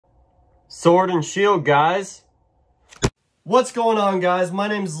Sword and Shield, guys. What's going on, guys? My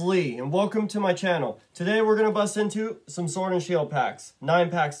name's Lee and welcome to my channel. Today we're gonna bust into some Sword and Shield packs, 9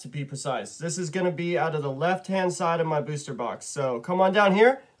 packs to be precise. This is gonna be out of the left hand side of my booster box, so come on down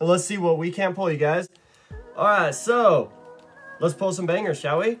here and let's see what we can pull, you guys. All right, so let's pull some bangers,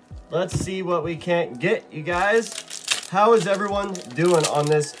 shall we? Let's see what we can't get, you guys. How is everyone doing on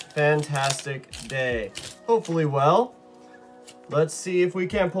this fantastic day? Hopefully well. Let's see if we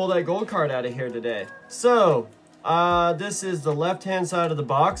can pull that gold card out of here today. So, this is the left-hand side of the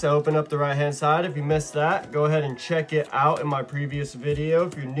box. I opened up the right-hand side. If you missed that, go ahead and check it out in my previous video.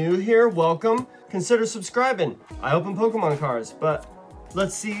 If you're new here, welcome. Consider subscribing. I open Pokemon cards, but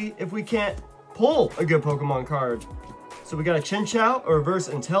let's see if we can't pull a good Pokemon card. So we got a Chinchou, a Reverse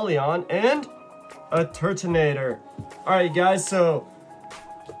Inteleon, and a Turtonator. All right, guys, so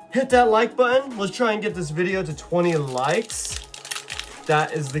hit that like button. Let's try and get this video to 20 likes.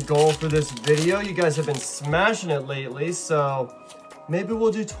 That is the goal for this video. You guys have been smashing it lately, so maybe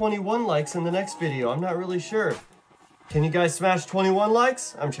we'll do 21 likes in the next video. I'm not really sure. Can you guys smash 21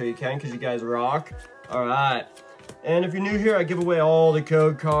 likes? I'm sure you can because you guys rock. All right. And if you're new here, I give away all the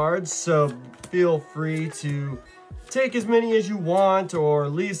code cards, so feel free to take as many as you want or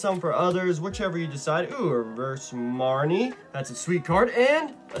leave some for others, whichever you decide. Ooh, a Reverse Marnie. That's a sweet card.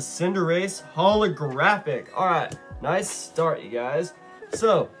 And a Cinderace holographic. All right. Nice start, you guys.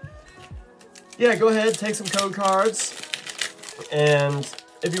 So, yeah, go ahead, take some code cards. And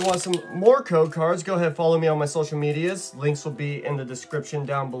if you want some more code cards, go ahead, follow me on my social medias. Links will be in the description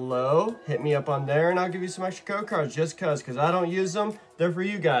down below. Hit me up on there, and I'll give you some extra code cards just because I don't use them. They're for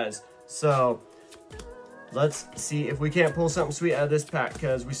you guys. So, let's see if we can't pull something sweet out of this pack,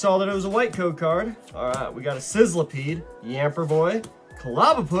 because we saw that it was a white code card. All right, we got a Sizzlipede, Yamper Boy,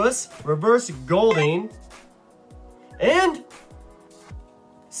 Clobbopus, Reverse Golding, and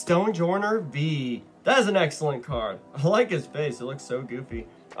Stonejourner V. That is an excellent card. I like his face. It looks so goofy.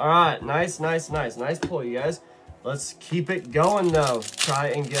 All right, nice pull, you guys. Let's keep it going, though. Try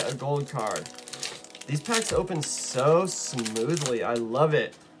and get a gold card. These packs open so smoothly. I love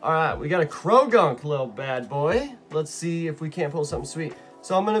it. All right, we got a Krogunk, little bad boy. Let's see if we can't pull something sweet.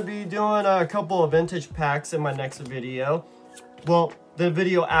 So I'm going to be doing a couple of vintage packs in my next video. Well, the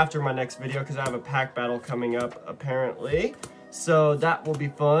video after my next video, because I have a pack battle coming up, apparently. So that will be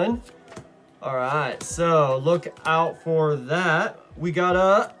fun. All right, so look out for that. We got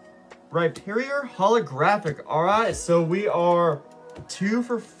a Rhyperior holographic. All right, so we are 2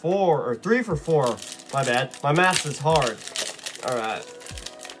 for 4, or 3 for 4. My bad, my math is hard. All right,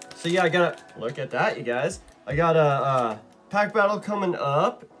 so yeah, I gotta look at that, you guys. I got a pack battle coming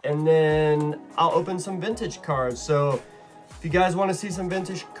up, and then I'll open some vintage cards. So if you guys want to see some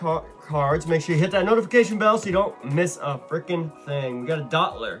vintage cards, make sure you hit that notification bell so you don't miss a freaking thing. We got a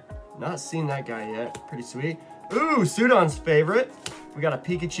Dottler. Not seen that guy yet. Pretty sweet. Ooh, Sudon's favorite. We got a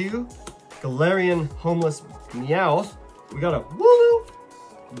Pikachu, Galarian Homeless Meowth. We got a Wooloo,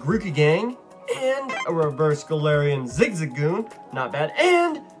 Grookey Gang, and a Reverse Galarian Zigzagoon. Not bad.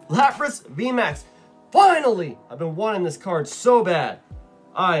 And Lapras VMAX. Finally! I've been wanting this card so bad.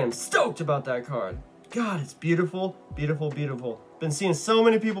 I am stoked about that card. God, it's beautiful, beautiful, beautiful. Been seeing so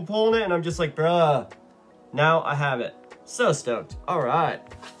many people pulling it, and I'm just like, bruh. Now I have it. So stoked. All right.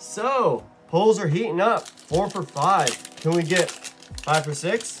 So, pulls are heating up. 4 for 5. Can we get 5 for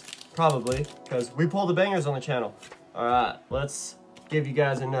 6? Probably, because we pull the bangers on the channel. All right, let's give you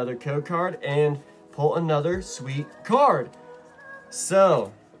guys another code card and pull another sweet card.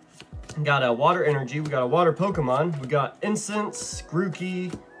 So, we got a Water Energy, we got a Water Pokemon, we got Incense,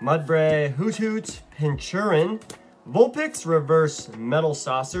 Grookey, Mudbray, Hoot, Pinchurin, Vulpix, Reverse Metal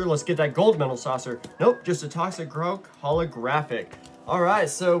Saucer. Let's get that gold Metal Saucer. Nope, just a Toxic Growth holographic. All right,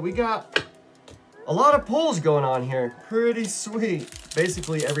 so we got a lot of pulls going on here. Pretty sweet.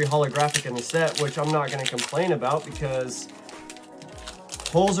 Basically every holographic in the set, which I'm not gonna complain about because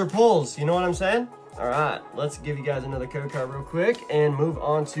pulls are pulls, you know what I'm saying? All right, let's give you guys another code card real quick and move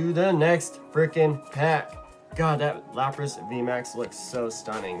on to the next freaking pack. God, that Lapras VMAX looks so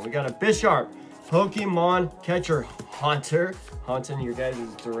stunning. We got a Bisharp, Pokemon Catcher Haunter, haunting your guys'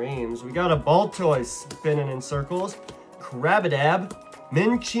 dreams. We got a Baltoy spinning in circles, Krabadab,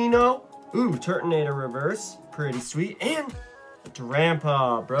 Minchino, ooh, Turtonator Reverse, pretty sweet, and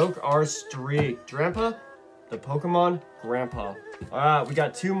Drampa broke our streak. Drampa, the Pokemon Grandpa. All right, we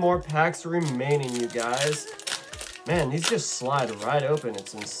got 2 more packs remaining, you guys. Man, these just slide right open.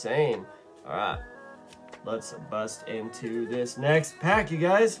 It's insane. All right, let's bust into this next pack, you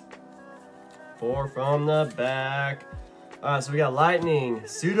guys. 4 from the back. All right, so we got Lightning,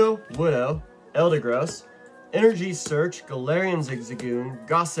 Pseudo Widow, Eldegoss, Energy Search, Galarian Zigzagoon,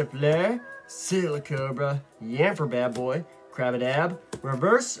 Gossipler, Silicobra, Yamper Bad Boy, Krabadab,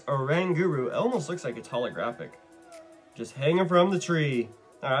 Reverse Oranguru. It almost looks like it's holographic. Just hanging from the tree.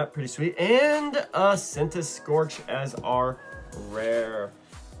 Alright, pretty sweet. And a Scorch as our rare.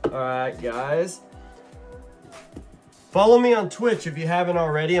 Alright, guys. Follow me on Twitch if you haven't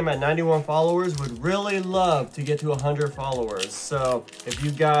already. I'm at 91 followers. Would really love to get to 100 followers. So if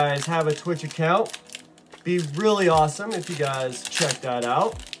you guys have a Twitch account, be really awesome if you guys check that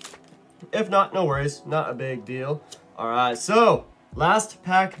out. If not, no worries. Not a big deal. Alright, so last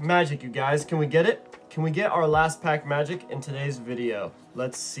pack magic, you guys. Can we get it? Can we get our last pack magic in today's video?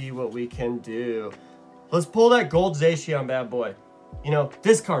 Let's see what we can do. Let's pull that gold Zacian bad boy. You know,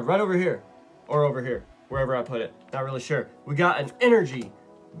 this card right over here. Or over here. Wherever I put it. Not really sure. We got an Energy,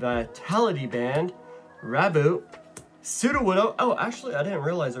 Vitality Band, Raboot, Sudowoodo. Oh, actually, I didn't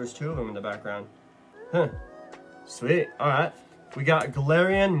realize there was 2 of them in the background. Huh. Sweet. Alright. We got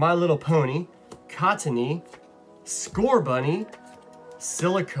Galarian, My Little Pony, Cottony, Scorbunny,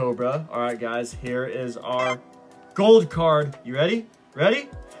 Silicobra. Alright, guys. Here is our gold card. You ready? Ready?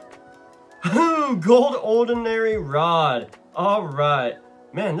 Gold Ordinary Rod. Alright.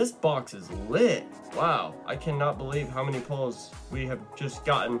 Man, this box is lit. Wow. I cannot believe how many pulls we have just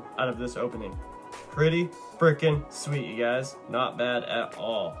gotten out of this opening. Pretty freaking sweet, you guys. Not bad at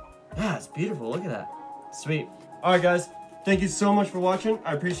all. Yeah, it's beautiful. Look at that. Sweet. Alright, guys. Thank you so much for watching.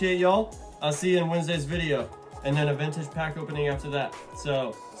 I appreciate y'all. I'll see you in Wednesday's video. And then a vintage pack opening after that.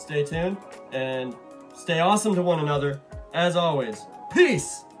 So, stay tuned and stay awesome to one another. As always,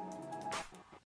 peace!